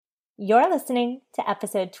You're listening to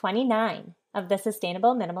episode 29 of the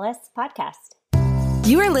Sustainable Minimalist Podcast.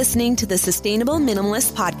 You are listening to the Sustainable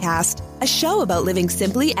Minimalist Podcast, a show about living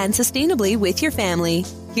simply and sustainably with your family.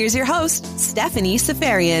 Here's your host, Stephanie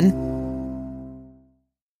Seferian.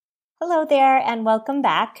 Hello there and welcome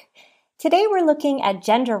back. Today we're looking at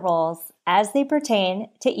gender roles as they pertain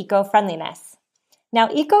to eco-friendliness. Now,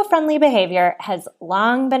 eco-friendly behavior has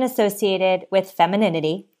long been associated with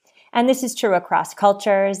femininity, and this is true across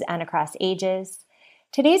cultures and across ages.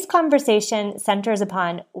 Today's conversation centers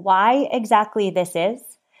upon why exactly this is,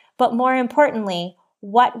 but more importantly,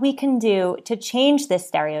 what we can do to change this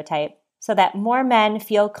stereotype so that more men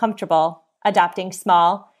feel comfortable adopting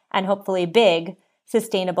small and hopefully big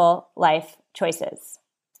sustainable life choices.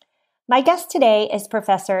 My guest today is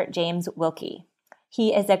Professor James Wilke.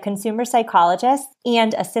 He is a consumer psychologist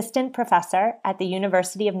and assistant professor at the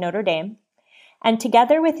University of Notre Dame. And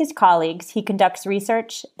together with his colleagues, he conducts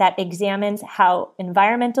research that examines how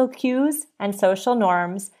environmental cues and social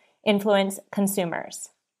norms influence consumers.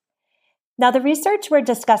 Now, the research we're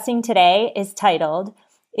discussing today is titled,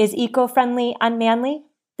 "Is Eco-Friendly Unmanly?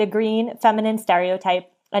 The Green Feminine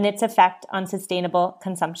Stereotype and Its Effect on Sustainable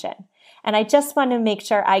Consumption." And I just want to make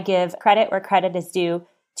sure I give credit where credit is due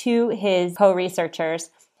to his co-researchers,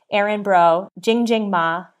 Erin Bro, Jingjing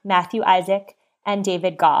Ma, Matthew Isaac, and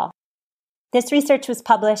David Gall. This research was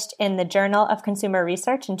published in the Journal of Consumer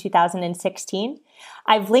Research in 2016.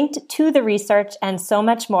 I've linked to the research and so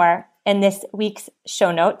much more in this week's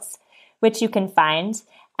show notes, which you can find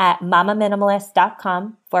at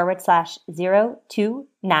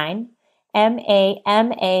mamaminimalist.com/029,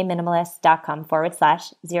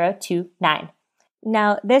 mamaminimalist.com/029.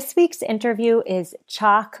 Now, this week's interview is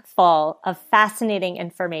chock full of fascinating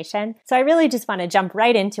information, so I really just want to jump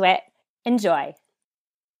right into it. Enjoy.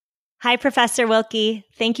 Hi, Professor Wilke.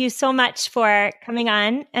 Thank you so much for coming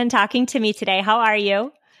on and talking to me today. How are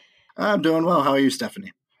you? I'm doing well. How are you,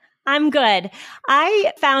 Stephanie? I'm good.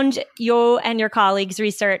 I found you and your colleagues'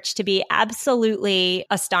 research to be absolutely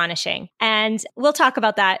astonishing. And we'll talk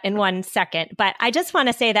about that in 1 second. But I just want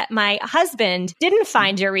to say that my husband didn't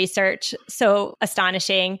find your research so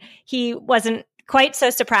astonishing. He wasn't quite so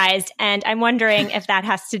surprised. And I'm wondering if that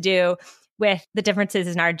has to do with the differences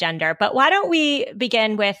in our gender. But why don't we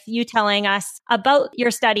begin with you telling us about your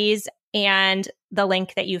studies and the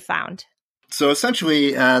link that you found? So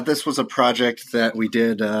essentially, this was a project that we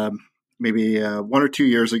did maybe 1 or 2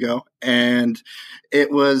 years ago, and it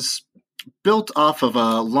was built off of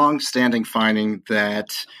a long-standing finding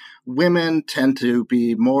that women tend to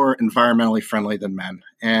be more environmentally friendly than men.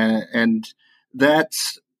 And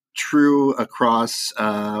that's true across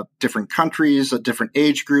different countries, different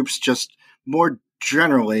age groups, just more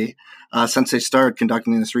generally, since they started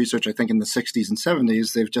conducting this research, I think in the 60s and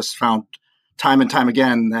 70s, they've just found time and time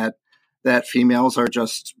again that females are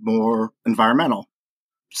just more environmental.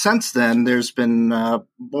 Since then, there's been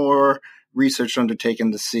more research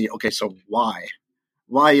undertaken to see, okay, so why?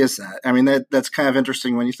 Why is that? I mean, that's kind of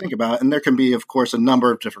interesting when you think about it. And there can be, of course, a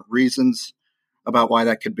number of different reasons about why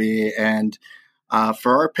that could be. And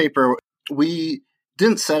for our paper, we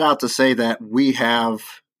didn't set out to say that we have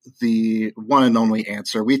the one and only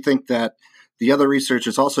answer. We think that the other research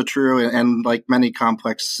is also true, and like many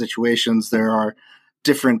complex situations, there are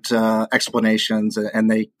different explanations, and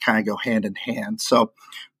they kind of go hand in hand. So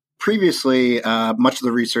previously, much of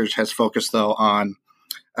the research has focused, though, on,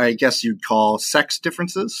 I guess you'd call, sex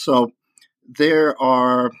differences. So there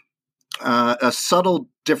are a subtle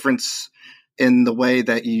difference in the way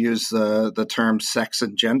that you use the term sex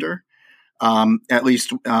and gender, at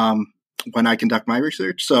least when I conduct my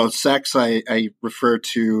research. So sex, I refer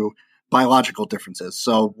to biological differences.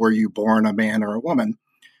 So were you born a man or a woman?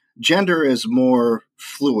 Gender is more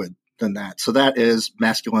fluid than that. So that is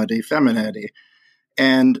masculinity, femininity.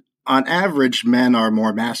 And on average, men are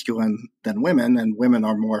more masculine than women, and women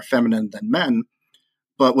are more feminine than men.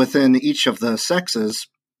 But within each of the sexes,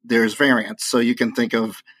 there's variance. So you can think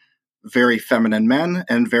of very feminine men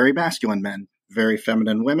and very masculine men, very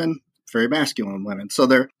feminine women, very masculine women. So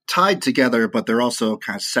they're tied together, but they're also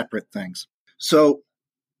kind of separate things. So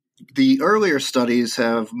the earlier studies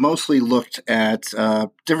have mostly looked at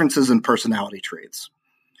differences in personality traits.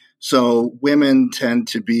 So women tend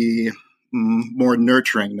to be more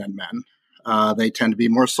nurturing than men. They tend to be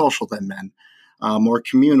more social than men, more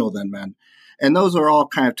communal than men. And those are all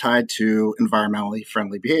kind of tied to environmentally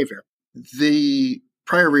friendly behavior. The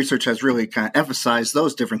prior research has really kind of emphasized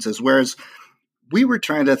those differences, whereas we were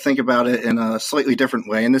trying to think about it in a slightly different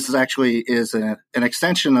way. And this is actually an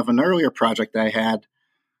extension of an earlier project I had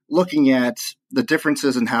looking at the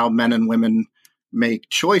differences in how men and women make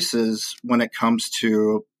choices when it comes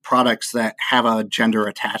to products that have a gender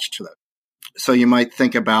attached to them. So you might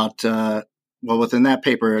think about, within that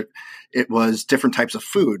paper, it was different types of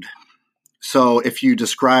food. So if you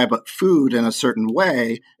describe food in a certain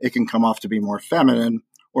way, it can come off to be more feminine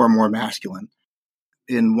or more masculine.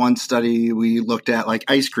 In one study, we looked at like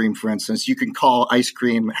ice cream, for instance. You can call ice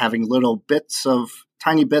cream having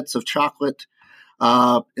tiny bits of chocolate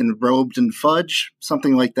enrobed in fudge,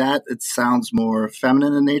 something like that. It sounds more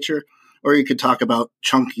feminine in nature. Or you could talk about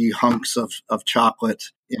chunky hunks of chocolate,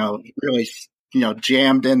 really,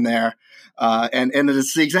 jammed in there. And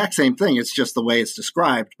it's the exact same thing. It's just the way it's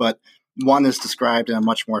described. But one is described in a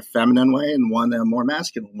much more feminine way and one in a more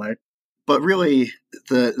masculine way. But really,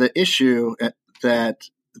 the issue that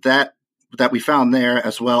we found there,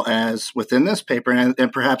 as well as within this paper,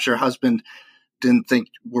 and perhaps your husband didn't think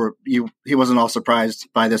he wasn't all surprised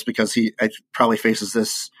by this because he probably faces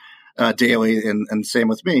this daily, and same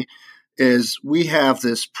with me, is we have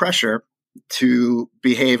this pressure to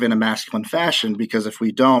behave in a masculine fashion because if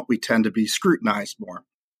we don't, we tend to be scrutinized more.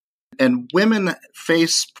 And women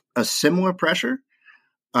face a similar pressure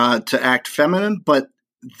to act feminine, but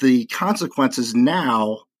the consequences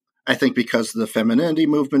now, I think because of the femininity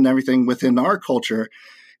movement and everything within our culture,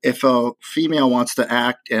 if a female wants to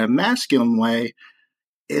act in a masculine way,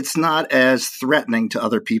 it's not as threatening to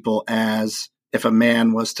other people as if a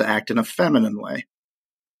man was to act in a feminine way.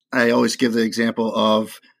 I always give the example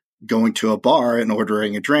of going to a bar and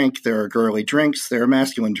ordering a drink. There are girly drinks, there are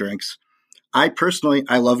masculine drinks. I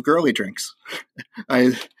love girly drinks.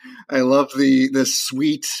 I love the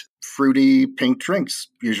sweet, fruity pink drinks.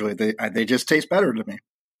 Usually they just taste better to me.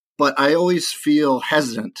 But I always feel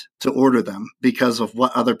hesitant to order them because of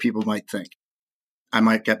what other people might think. I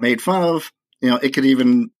might get made fun of. It could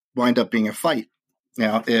even wind up being a fight,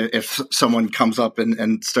 if someone comes up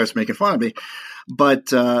and starts making fun of me. But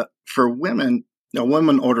for women,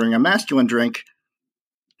 women ordering a masculine drink,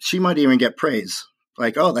 she might even get praise.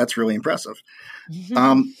 Like, oh, that's really impressive.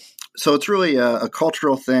 So it's really a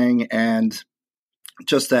cultural thing. And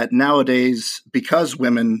just that nowadays, because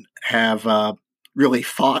women have really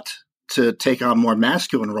fought to take on more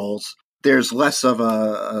masculine roles, there's less of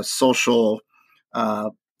a social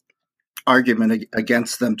argument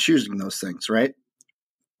against them choosing those things, right?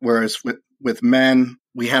 Whereas with men,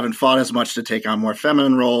 we haven't fought as much to take on more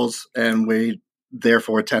feminine roles, and we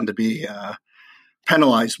therefore tend to be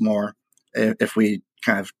penalized more if we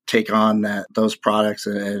kind of take on those products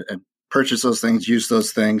and purchase those things, use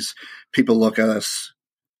those things. People look at us,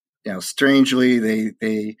 strangely.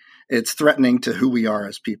 It's threatening to who we are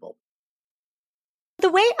as people. The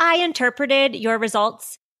way I interpreted your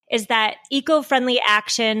results is that eco-friendly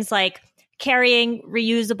actions like carrying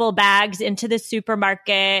reusable bags into the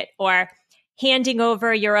supermarket or handing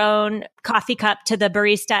over your own coffee cup to the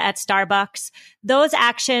barista at Starbucks, those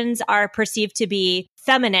actions are perceived to be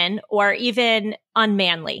feminine or even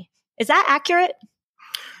unmanly. Is that accurate?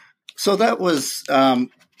 So that was our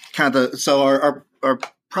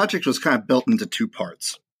project was kind of built into two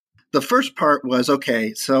parts. The first part was,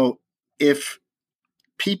 okay, so if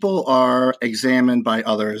people are examined by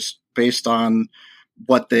others based on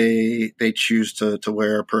what they choose to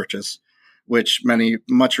wear or purchase, which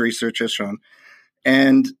much research has shown,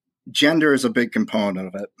 and gender is a big component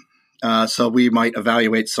of it. So we might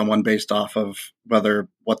evaluate someone based off of whether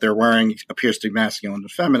what they're wearing appears to be masculine or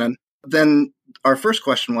feminine. Then our first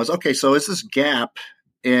question was, okay, so is this gap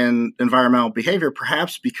in environmental behavior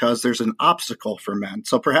perhaps because there's an obstacle for men?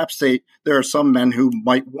 So perhaps there are some men who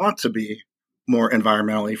might want to be more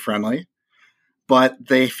environmentally friendly, but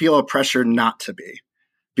they feel a pressure not to be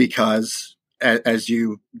because, as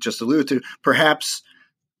you just alluded to, perhaps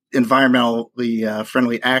environmentally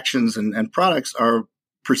friendly actions and products are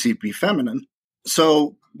perceived to be feminine.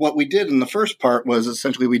 So what we did in the first part was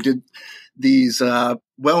essentially we did these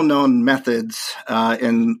well-known methods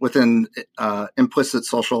within implicit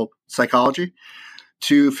social psychology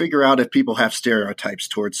to figure out if people have stereotypes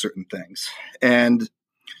towards certain things. And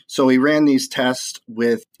so we ran these tests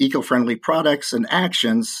with eco-friendly products and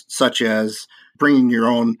actions such as bringing your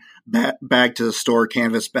own bag to the store,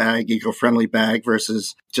 canvas bag, eco-friendly bag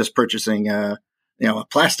versus just purchasing a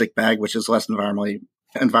plastic bag, which is less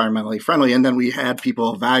environmentally friendly. And then we had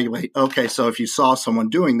people evaluate, okay, so if you saw someone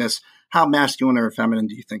doing this, how masculine or feminine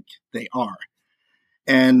do you think they are?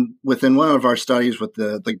 And within one of our studies with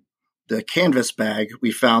the canvas bag,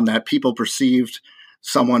 we found that people perceived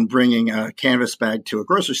someone bringing a canvas bag to a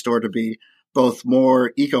grocery store to be both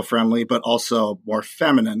more eco-friendly, but also more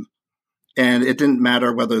feminine. And it didn't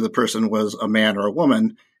matter whether the person was a man or a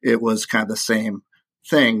woman. It was kind of the same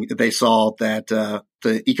thing. They saw that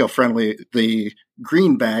the eco-friendly, the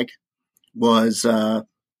green bag was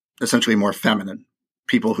essentially more feminine.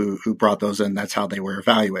 People who brought those in, that's how they were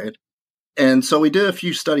evaluated. And so we did a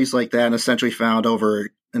few studies like that and essentially found over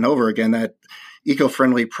and over again that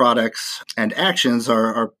eco-friendly products and actions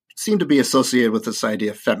seem to be associated with this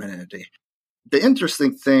idea of femininity. The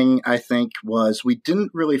interesting thing, I think, was we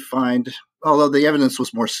didn't really find, although the evidence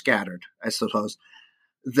was more scattered, I suppose,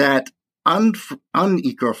 that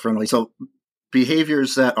uneco-friendly, so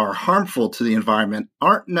behaviors that are harmful to the environment,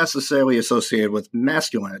 aren't necessarily associated with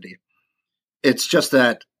masculinity. It's just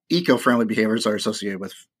that eco-friendly behaviors are associated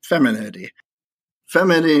with femininity.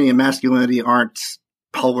 Femininity and masculinity aren't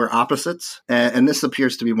polar opposites, and this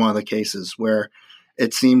appears to be one of the cases where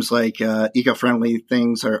it seems like eco-friendly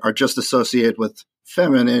things are just associated with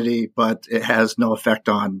femininity, but it has no effect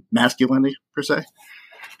on masculinity, per se.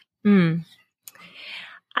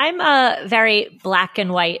 I'm a very black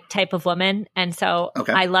and white type of woman, and so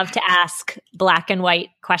I love to ask black and white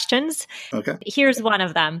questions. Okay. Here's one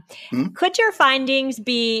of them. Could your findings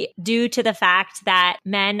be due to the fact that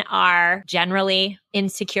men are generally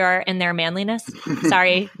insecure in their manliness?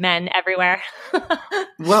 Sorry, men everywhere.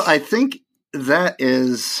 Well, I think that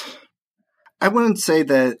is, I wouldn't say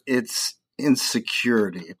that it's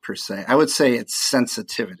insecurity per se. I would say it's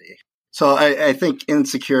sensitivity. So I think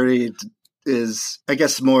insecurity is, I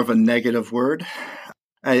guess, more of a negative word.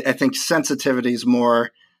 I think sensitivity is more,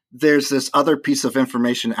 there's this other piece of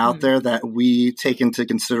information out there that we take into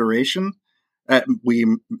consideration,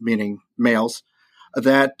 we meaning males,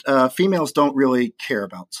 that females don't really care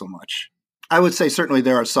about so much. I would say certainly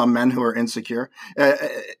there are some men who are insecure,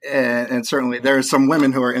 and certainly there are some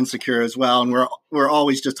women who are insecure as well. And we're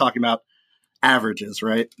always just talking about averages,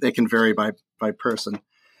 right? They can vary by person.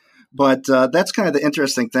 But that's kind of the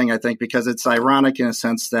interesting thing, I think, because it's ironic in a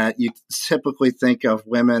sense that you typically think of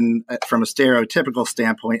women from a stereotypical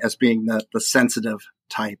standpoint as being the sensitive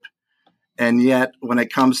type. And yet when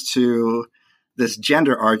it comes to this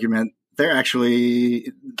gender argument, they're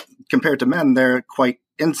actually, compared to men, they're quite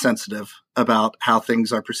insensitive about how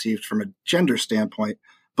things are perceived from a gender standpoint.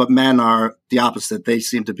 But men are the opposite. They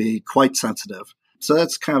seem to be quite sensitive. So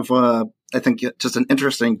that's kind of, I think, just an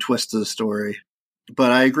interesting twist to the story.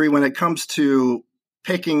 But I agree when it comes to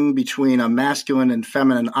picking between a masculine and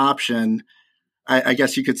feminine option, I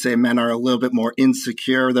guess you could say men are a little bit more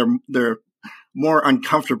insecure. They're more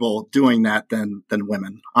uncomfortable doing that than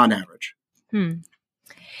women on average.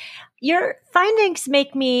 Your findings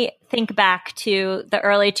make me think back to the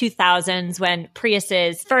early 2000s when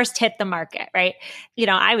Priuses first hit the market, right? You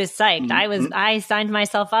know, I was psyched. I signed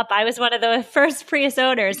myself up. I was one of the first Prius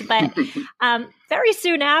owners, but very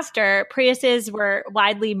soon after, Priuses were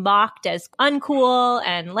widely mocked as uncool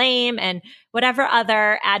and lame and whatever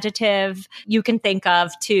other adjective you can think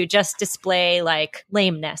of to just display like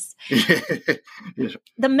lameness. Yes.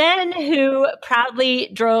 The men who proudly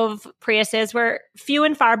drove Priuses were few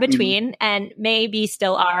and far between and maybe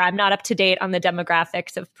still are. I'm not up to date on the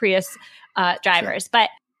demographics of Prius drivers, but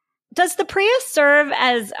does the Prius serve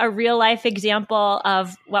as a real life example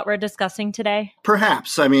of what we're discussing today?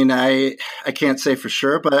 Perhaps. I mean, I can't say for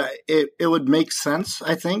sure, but it would make sense,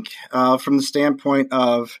 I think, from the standpoint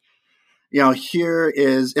of, you know, here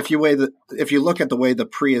is, if you look at the way the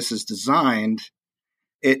Prius is designed,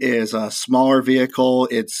 it is a smaller vehicle.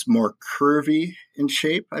 It's more curvy in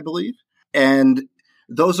shape, I believe. And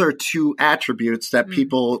those are two attributes that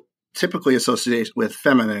people typically associate with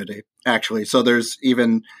femininity, actually. So there's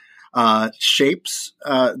even shapes.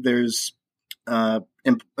 There's,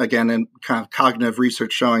 again, in kind of cognitive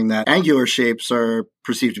research showing that angular shapes are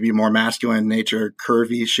perceived to be more masculine in nature,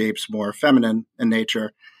 curvy shapes more feminine in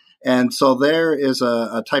nature. And so there is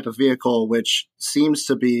a type of vehicle which seems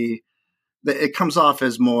to be, it comes off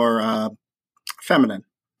as more feminine,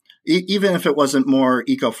 even if it wasn't more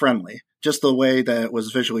eco-friendly, just the way that it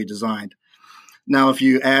was visually designed. Now, if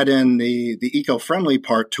you add in the eco-friendly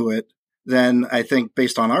part to it, then I think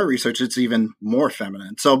based on our research, it's even more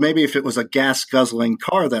feminine. So maybe if it was a gas-guzzling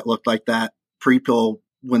car that looked like that, people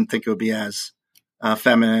wouldn't think it would be as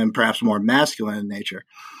feminine, perhaps more masculine in nature.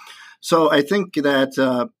 So I think that,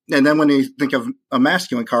 and then when you think of a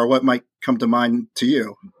masculine car, what might come to mind to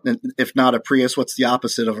you? And if not a Prius, what's the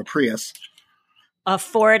opposite of a Prius? A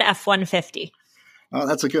Ford F-150. Oh,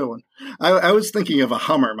 that's a good one. I was thinking of a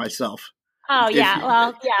Hummer myself. Oh,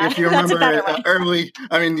 yeah. If you remember early,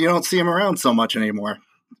 I mean, you don't see them around so much anymore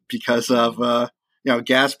because of,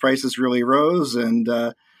 gas prices really rose, and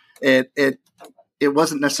it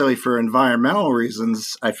wasn't necessarily for environmental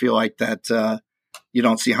reasons. I feel like that you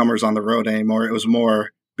don't see Hummers on the road anymore. It was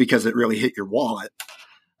more because it really hit your wallet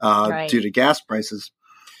due to gas prices.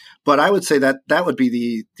 But I would say that would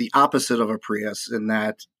be the opposite of a Prius, in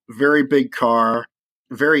that very big car.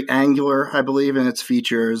 very angular, I believe, in its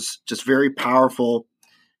features, just very powerful,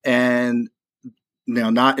 and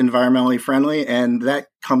not environmentally friendly, and that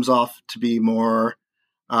comes off to be more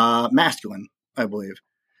masculine, I believe.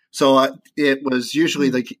 So it was usually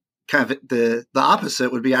the kind of the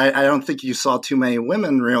opposite would be. I don't think you saw too many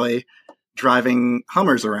women really driving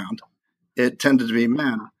Hummers around. It tended to be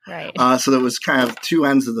men. Right. So there was kind of two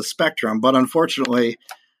ends of the spectrum. But unfortunately,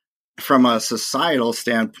 from a societal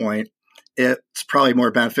standpoint, it's probably more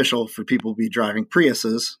beneficial for people to be driving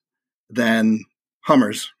Priuses than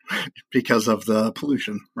Hummers because of the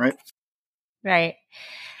pollution, right? Right.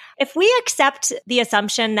 If we accept the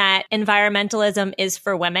assumption that environmentalism is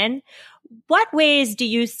for women, what ways do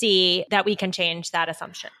you see that we can change that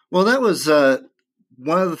assumption? Well, that was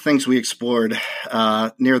one of the things we explored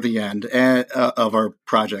near the end of our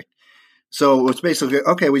project. So it's basically,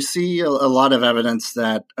 okay, we see a lot of evidence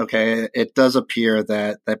that, okay, it does appear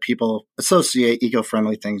that people associate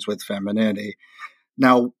eco-friendly things with femininity.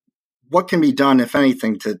 Now, what can be done, if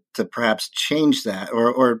anything, to perhaps change that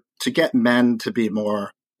or to get men to be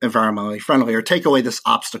more environmentally friendly or take away this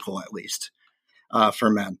obstacle, at least, for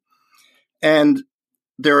men? And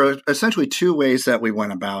there are essentially two ways that we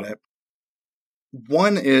went about it.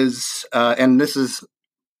 One is, and this is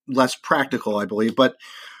less practical, I believe, but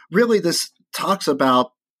really this talks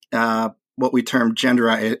about what we term gender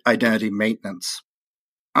identity maintenance.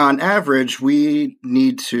 On average, we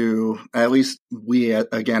need to, at least we,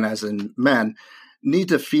 again, as in men, need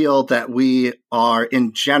to feel that we are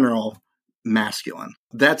in general masculine.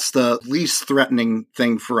 That's the least threatening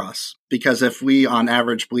thing for us, because if we on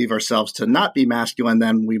average believe ourselves to not be masculine,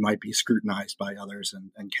 then we might be scrutinized by others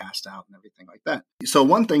and cast out and everything like that. So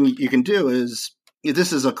one thing you can do is,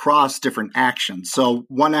 this is across different actions. So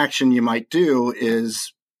one action you might do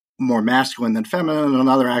is more masculine than feminine.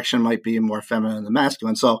 Another action might be more feminine than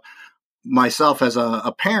masculine. So myself as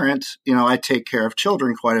a parent, I take care of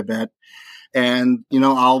children quite a bit. And,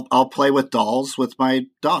 I'll play with dolls with my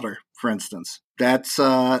daughter, for instance. That's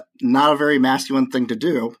not a very masculine thing to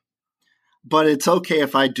do, but it's okay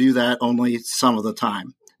if I do that only some of the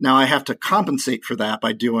time. Now I have to compensate for that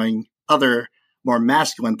by doing other more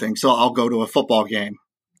masculine things. So I'll go to a football game,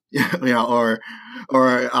 or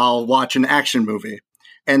I'll watch an action movie.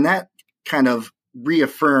 And that kind of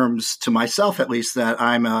reaffirms to myself, at least, that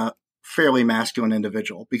I'm a fairly masculine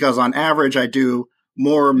individual, because on average, I do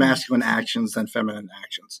more masculine actions than feminine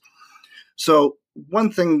actions. So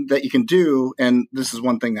one thing that you can do, and this is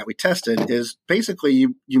one thing that we tested, is basically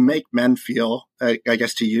you make men feel, I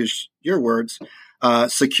guess to use your words,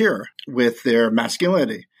 secure with their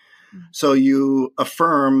masculinity. So you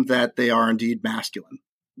affirm that they are indeed masculine.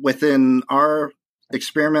 Within our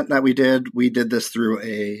experiment that we did this through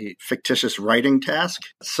a fictitious writing task.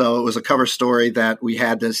 So it was a cover story that we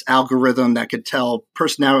had this algorithm that could tell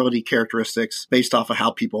personality characteristics based off of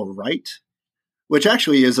how people write, which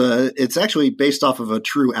actually it's actually based off of a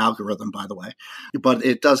true algorithm, by the way, but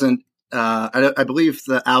it doesn't, I believe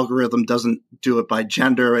the algorithm doesn't do it by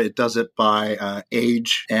gender. It does it by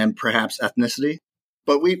age and perhaps ethnicity.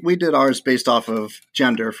 But we did ours based off of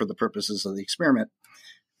gender for the purposes of the experiment.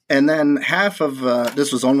 And then half of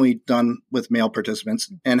this was only done with male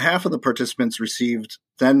participants, and half of the participants received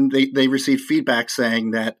feedback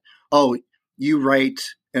saying that, oh, you write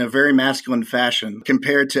in a very masculine fashion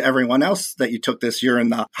compared to everyone else that you took this, you're in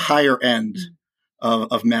the higher end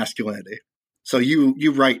of masculinity. So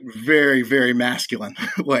you write very, very masculine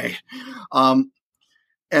way.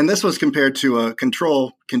 And this was compared to a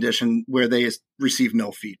control condition where they receive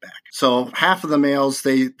no feedback. So half of the males,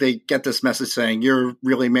 they get this message saying, you're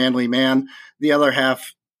really manly man. The other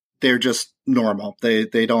half, they're just normal. They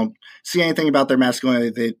don't see anything about their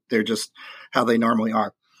masculinity. They're just how they normally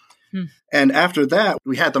are. And after that,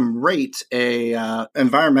 we had them rate a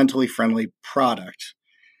environmentally friendly product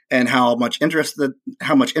and how much interest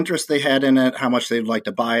they had in it, how much they'd like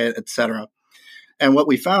to buy it, etc. And what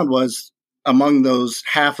we found was, among those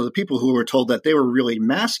half of the people who were told that they were really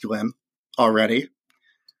masculine already,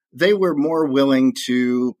 they were more willing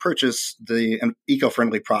to purchase the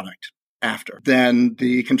eco-friendly product after than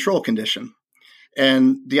the control condition.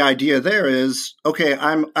 And the idea there is, okay,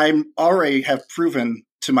 I'm already have proven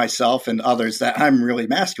to myself and others that I'm really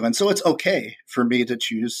masculine, so it's okay for me to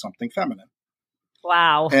choose something feminine.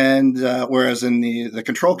 Wow. And whereas in the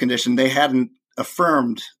control condition, they hadn't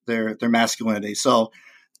affirmed their masculinity. So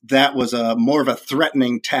that was more of a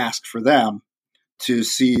threatening task for them to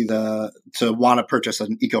want to purchase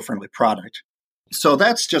an eco-friendly product. So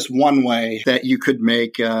that's just one way that you could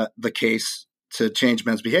make the case to change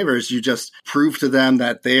men's behaviors. You just prove to them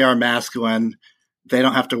that they are masculine. They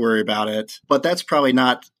don't have to worry about it. But that's probably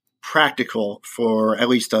not practical for at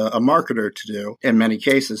least a marketer to do in many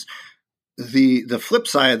cases. The flip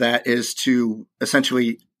side of that is to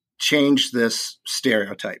essentially change this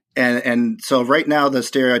stereotype. And so right now the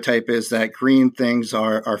stereotype is that green things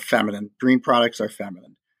are feminine. Green products are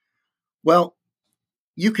feminine. Well,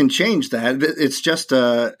 you can change that. It's just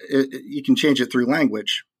you can change it through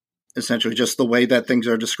language, essentially, just the way that things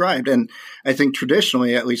are described. And I think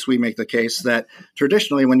traditionally, at least we make the case that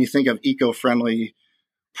traditionally when you think of eco-friendly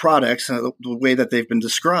products, the way that they've been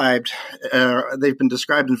described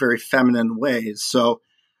in very feminine ways. So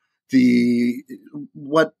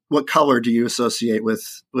what color do you associate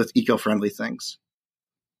with eco-friendly things?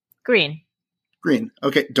 Green. Green.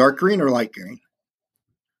 Okay. Dark green or light green?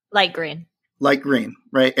 Light green. Light green,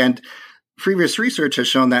 right? And previous research has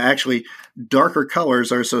shown that actually darker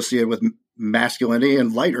colors are associated with masculinity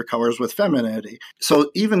and lighter colors with femininity.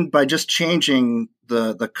 So even by just changing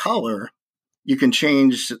the color, you can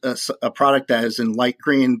change a product that is in light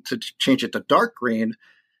green to change it to dark green,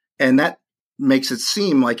 and that makes it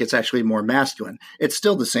seem like it's actually more masculine. It's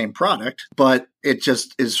still the same product, but it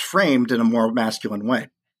just is framed in a more masculine way.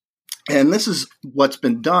 And this is what's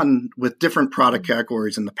been done with different product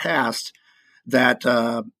categories in the past that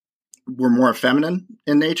were more feminine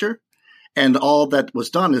in nature. And all that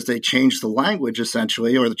was done is they changed the language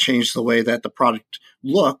essentially, or they changed the way that the product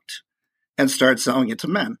looked and started selling it to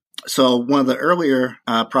men. So one of the earlier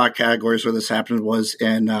product categories where this happened was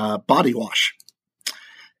in body wash.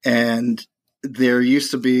 And it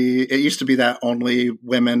used to be that only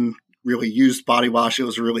women really used body wash. It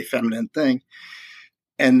was a really feminine thing.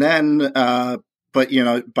 And then, but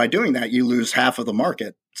by doing that, you lose half of the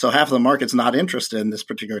market. So half of the market's not interested in this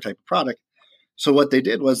particular type of product. So what they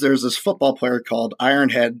did was there's this football player called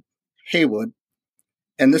Ironhead Haywood,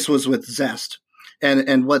 and this was with Zest.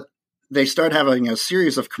 And what they started having a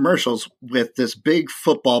series of commercials with this big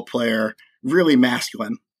football player, really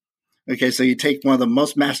masculine. Okay, so you take one of the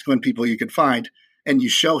most masculine people you could find, and you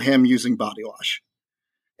show him using body wash.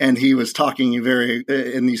 And he was talking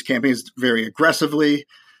in these campaigns very aggressively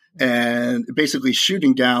and basically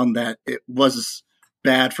shooting down that it was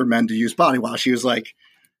bad for men to use body wash. He was like,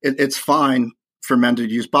 it's fine for men to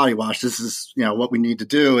use body wash. This is, what we need to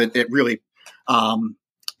do. It really,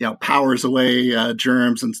 powers away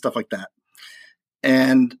germs and stuff like that.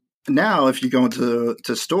 And now if you go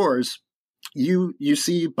into stores, you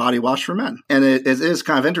see body wash for men. And it is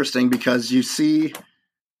kind of interesting because you see,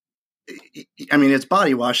 it's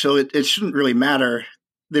body wash, so it shouldn't really matter.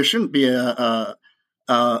 There shouldn't be a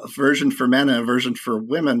version for men and a version for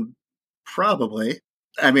women, probably.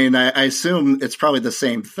 I assume it's probably the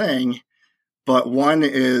same thing, but one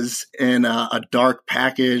is in a dark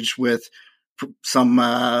package with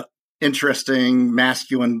some interesting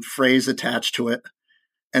masculine phrase attached to it,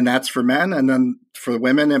 and that's for men. And then for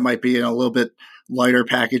women, it might be in a little bit lighter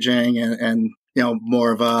packaging and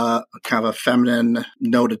more of a kind of a feminine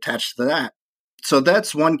note attached to that. So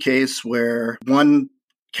that's one case where one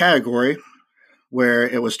category where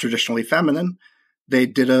it was traditionally feminine, they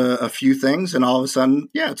did a few things, and all of a sudden,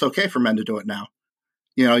 it's okay for men to do it now.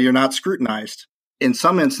 You're not scrutinized. In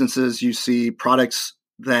some instances, you see products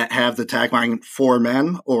that have the tagline for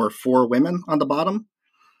men or for women on the bottom.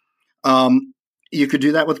 You could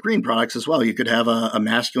do that with green products as well. You could have a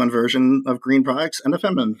masculine version of green products and a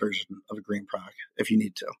feminine version of a green product if you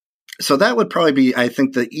need to. So that would probably be, I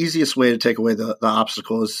think, the easiest way to take away the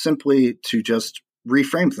obstacle is simply to just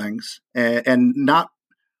reframe things and not,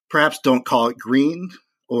 perhaps don't call it green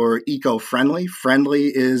or eco-friendly. Friendly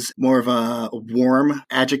is more of a warm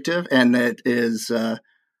adjective, and it is the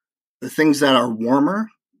things that are warmer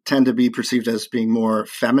tend to be perceived as being more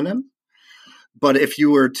feminine. But if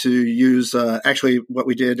you were to use, actually what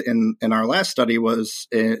we did in our last study was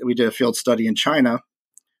we did a field study in China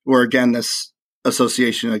where, again, this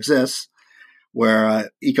association exists, where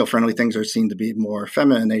eco-friendly things are seen to be more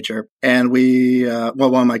feminine in nature. And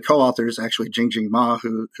one of my co-authors, actually Jingjing Ma,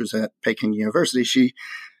 who's at Peking University, she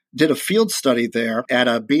did a field study there at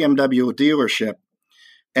a BMW dealership.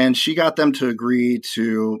 And she got them to agree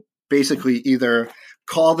to basically either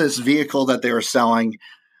call this vehicle that they were selling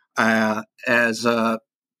as a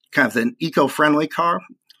kind of an eco-friendly car,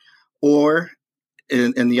 or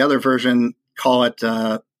in the other version, call it,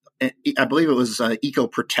 I believe it was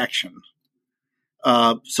eco-protection.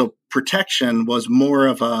 So protection was more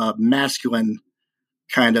of a masculine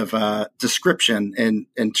kind of description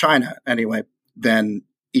in China anyway, than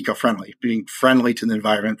eco-friendly, being friendly to the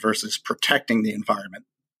environment versus protecting the environment.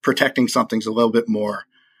 Protecting something's a little bit more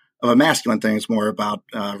of a masculine thing. It's more about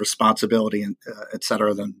responsibility and et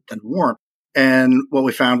cetera than warmth. And what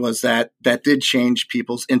we found was that did change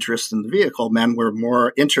people's interest in the vehicle. Men were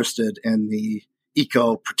more interested in the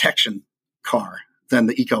eco-protection car than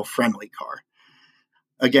the eco-friendly car.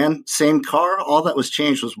 Again, same car. All that was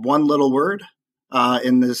changed was one little word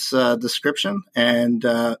in this description, and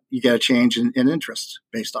you get a change in interest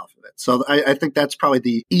based off of it. So I think that's probably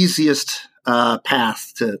the easiest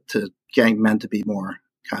path to getting men to be more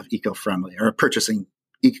kind of eco-friendly or purchasing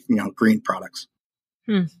green products.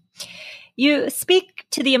 You speak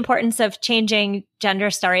to the importance of changing gender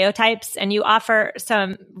stereotypes, and you offer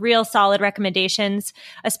some real solid recommendations,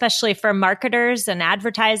 especially for marketers and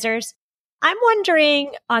advertisers. I'm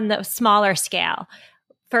wondering on the smaller scale,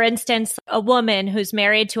 for instance, a woman who's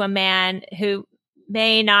married to a man who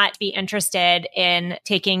may not be interested in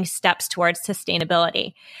taking steps towards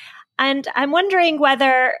sustainability. And I'm wondering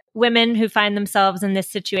whether women who find themselves in this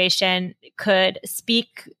situation could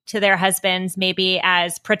speak to their husbands maybe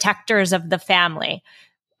as protectors of the family.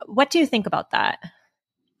 What do you think about that?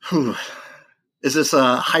 Is this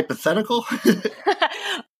a hypothetical?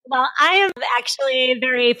 Well, I am actually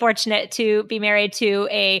very fortunate to be married to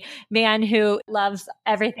a man who loves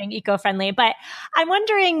everything eco-friendly, but I'm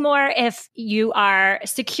wondering more if you are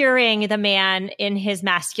securing the man in his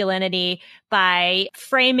masculinity by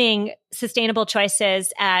framing sustainable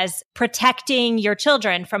choices as protecting your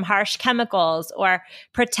children from harsh chemicals or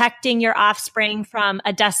protecting your offspring from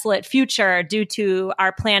a desolate future due to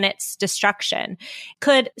our planet's destruction.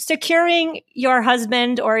 Could securing your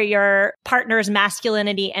husband or your partner's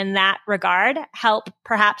masculinity in that regard help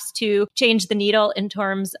perhaps to change the needle in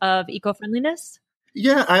terms of eco-friendliness?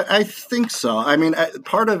 Yeah, I think so. I mean,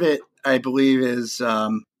 part of it, I believe, is,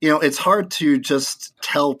 it's hard to just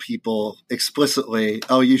tell people explicitly,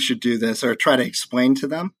 oh, you should do this, or try to explain to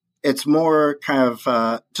them. It's more kind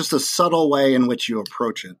of just a subtle way in which you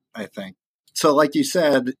approach it, I think. So like you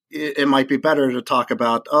said, it might be better to talk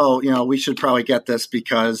about, we should probably get this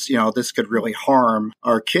because, this could really harm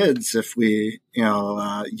our kids if we,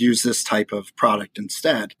 use this type of product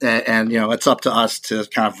instead. And it's up to us to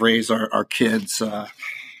kind of raise our kids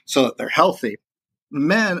so that they're healthy.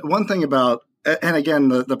 Men, one thing about, and again,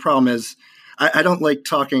 the problem is I don't like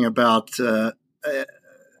talking about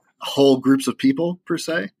whole groups of people per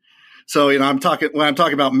se. So, when I'm talking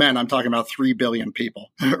about men, I'm talking about 3 billion people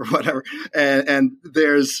or whatever. And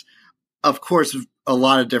there's, of course, a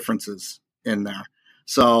lot of differences in there.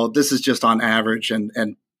 So this is just on average, and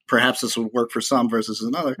perhaps this would work for some versus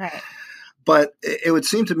another. Right. But it would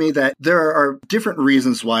seem to me that there are different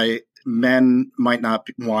reasons why men might not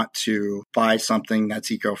want to buy something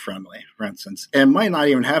that's eco-friendly, for instance, and might not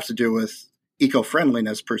even have to do with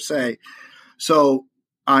eco-friendliness per se. So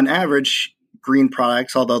on average, green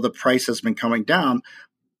products, although the price has been coming down,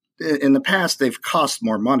 in the past, they've cost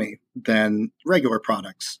more money than regular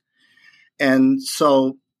products. And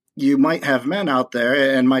so you might have men out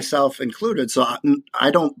there, and myself included, so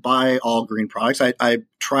I don't buy all green products. I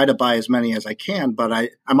try to buy as many as I can, but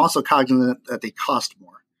I'm also cognizant that they cost more.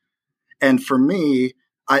 And for me,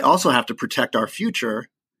 I also have to protect our future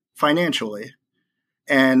financially.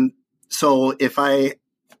 And so if I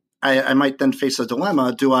might then face a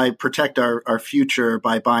dilemma. Do I protect our future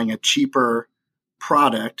by buying a cheaper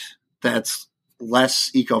product that's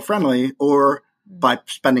less eco-friendly, or by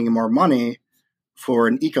spending more money for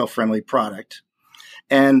an eco-friendly product?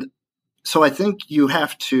 And so I think you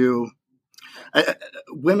have to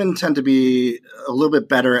women tend to be a little bit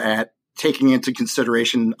better at taking into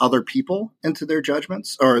consideration other people into their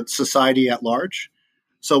judgments, or society at large.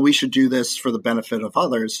 So we should do this for the benefit of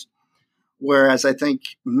others. Whereas I think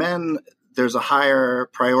men, there's a higher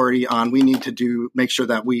priority on we need to make sure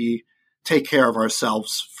that we take care of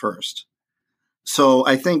ourselves first. So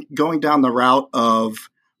I think going down the route of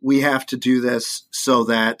we have to do this so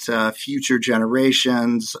that future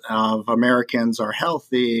generations of Americans are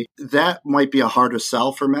healthy, that might be a harder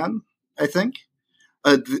sell for men, I think.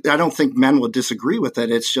 I don't think men will disagree with it.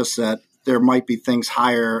 It's just that there might be things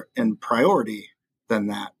higher in priority than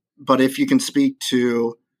that. But if you can speak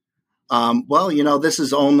to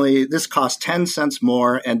this costs 10 cents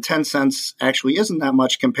more, and 10 cents actually isn't that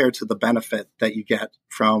much compared to the benefit that you get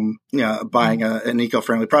from buying an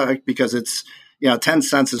eco-friendly product, because it's 10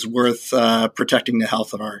 cents is worth protecting the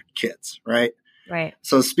health of our kids, right? Right.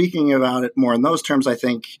 So speaking about it more in those terms, I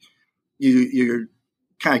think you're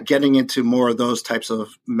kind of getting into more of those types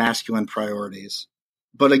of masculine priorities.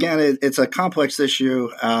 But again, it's a complex issue,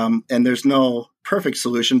 and there's no perfect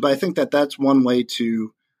solution. But I think that's one way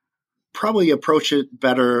to probably approach it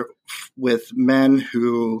better with men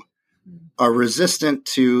who are resistant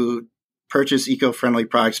to purchase eco-friendly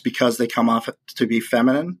products because they come off to be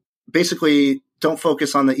feminine. Basically, don't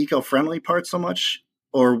focus on the eco-friendly part so much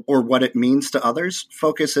or what it means to others.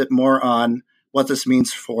 Focus it more on what this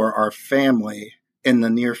means for our family in the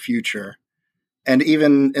near future. And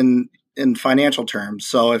even in financial terms.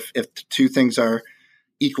 So if the two things are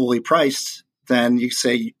equally priced, then you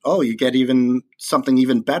say, oh, you get something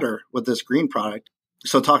even better with this green product.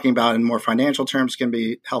 So talking about in more financial terms can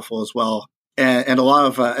be helpful as well. And a lot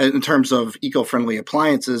of, in terms of eco-friendly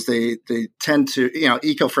appliances, they tend to,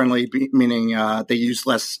 eco-friendly meaning they use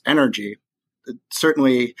less energy.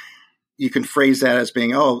 Certainly, you can phrase that as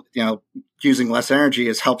being, using less energy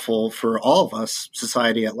is helpful for all of us,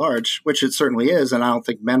 society at large, which it certainly is. And I don't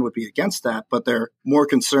think men would be against that, but they're more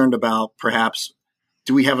concerned about perhaps,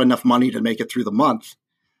 do we have enough money to make it through the month?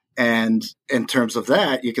 And in terms of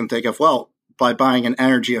that, you can think of, well, by buying an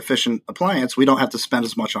energy efficient appliance, we don't have to spend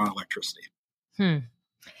as much on electricity.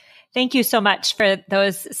 Thank you so much for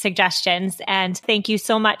those suggestions. And thank you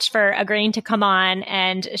so much for agreeing to come on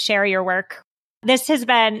and share your work. This has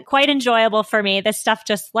been quite enjoyable for me. This stuff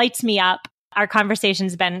just lights me up. Our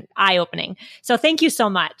conversation's been eye-opening. So thank you so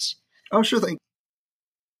much. Oh, sure thing.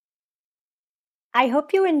 I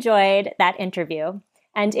hope you enjoyed that interview.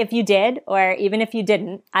 And if you did, or even if you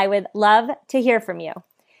didn't, I would love to hear from you.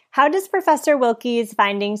 How does Professor Wilke's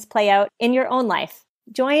findings play out in your own life?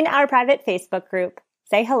 Join our private Facebook group,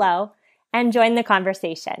 say hello, and join the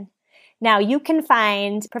conversation. Now, you can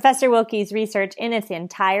find Professor Wilke's research in its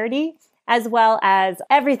entirety, as well as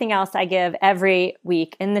everything else I give every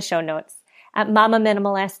week in the show notes at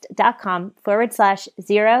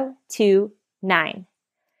mamaminimalist.com/029.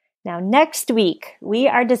 Now, next week, we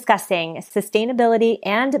are discussing sustainability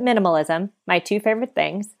and minimalism, my two favorite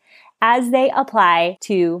things, as they apply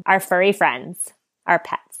to our furry friends, our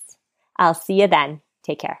pets. I'll see you then.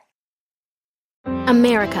 Take care.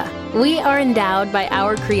 America. We are endowed by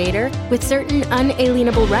our Creator with certain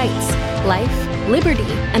unalienable rights: life,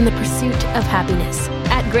 liberty, and the pursuit of happiness.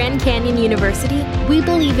 At Grand Canyon University, we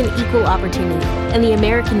believe in equal opportunity, and the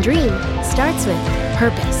American dream starts with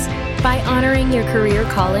purpose. By honoring your career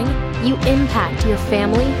calling, you impact your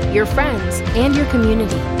family, your friends, and your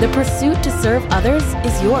community. The pursuit to serve others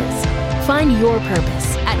is yours. Find your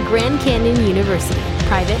purpose at Grand Canyon University.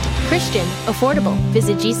 Private, Christian, affordable.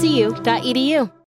 Visit gcu.edu.